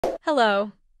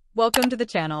Hello, welcome to the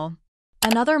channel.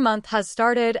 Another month has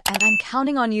started and I'm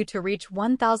counting on you to reach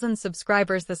 1,000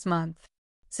 subscribers this month.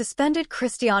 Suspended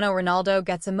Cristiano Ronaldo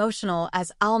gets emotional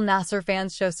as Al Nassr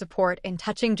fans show support in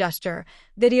touching gesture.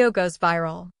 Video goes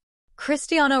viral.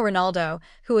 Cristiano Ronaldo,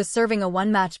 who was serving a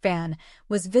one-match ban,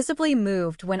 was visibly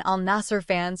moved when Al Nassr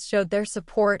fans showed their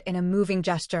support in a moving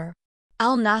gesture.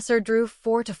 Al Nassr drew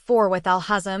 4-4 with Al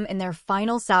Hazm in their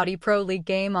final Saudi Pro League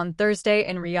game on Thursday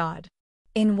in Riyadh.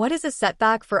 In what is a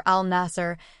setback for Al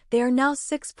Nassr, they are now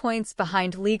 6 points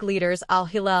behind league leaders Al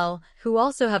Hilal, who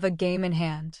also have a game in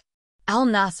hand. Al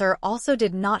Nassr also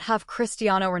did not have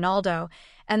Cristiano Ronaldo,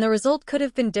 and the result could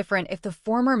have been different if the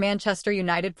former Manchester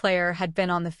United player had been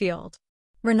on the field.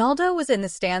 Ronaldo was in the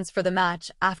stands for the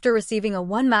match after receiving a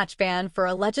one-match ban for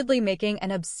allegedly making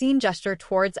an obscene gesture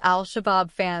towards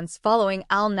Al-Shabaab fans following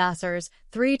Al Nassr's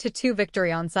 3-2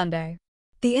 victory on Sunday.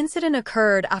 The incident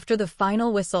occurred after the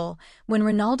final whistle, when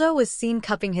Ronaldo was seen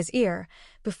cupping his ear,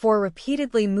 before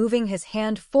repeatedly moving his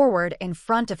hand forward in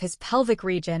front of his pelvic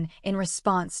region in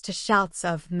response to shouts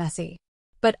of Messi.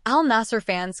 But Al Nassr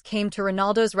fans came to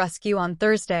Ronaldo's rescue on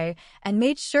Thursday and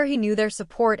made sure he knew their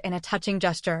support in a touching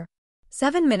gesture.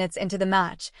 7 minutes into the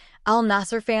match, Al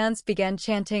Nassr fans began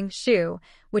chanting "Shoo,"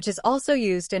 which is also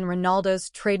used in Ronaldo's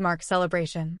trademark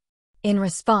celebration. In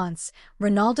response,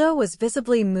 Ronaldo was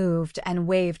visibly moved and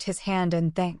waved his hand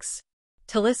in thanks.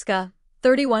 Talisca,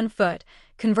 31,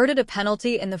 converted a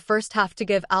penalty in the first half to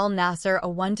give Al Nassr a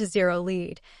 1-0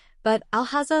 lead, but Al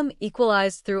Hazm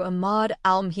equalized through Ahmad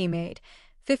Al-Mehmed,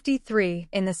 53,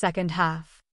 in the second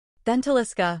half. Then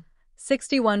Talisca,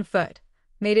 61,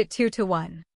 made it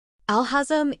 2-1. Al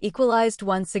Hazm equalized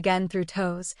once again through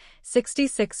Toes,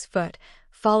 66,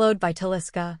 followed by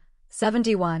Talisca,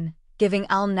 71, giving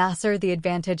Al Nassr the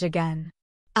advantage again.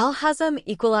 Al Hazm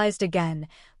equalized again,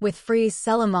 with Free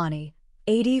Selemani,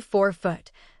 84,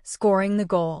 scoring the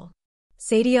goal.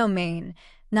 Sadio Mane,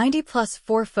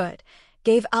 90+4,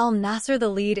 gave Al Nassr the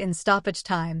lead in stoppage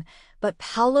time, but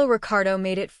Paulo Ricardo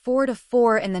made it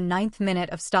 4-4 in the 9th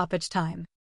minute of stoppage time.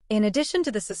 In addition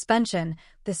to the suspension,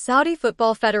 the Saudi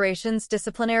Football Federation's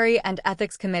Disciplinary and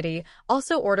Ethics Committee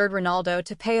also ordered Ronaldo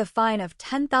to pay a fine of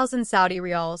 10,000 Saudi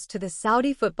riyals to the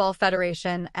Saudi Football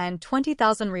Federation and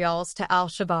 20,000 riyals to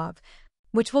Al-Shabaab,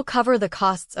 which will cover the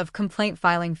costs of complaint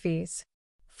filing fees.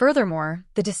 Furthermore,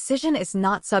 the decision is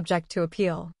not subject to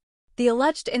appeal. The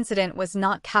alleged incident was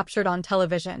not captured on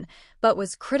television, but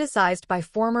was criticized by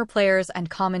former players and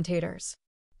commentators.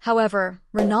 However,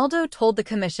 Ronaldo told the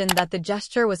commission that the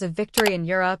gesture was a victory in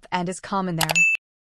Europe and is common there.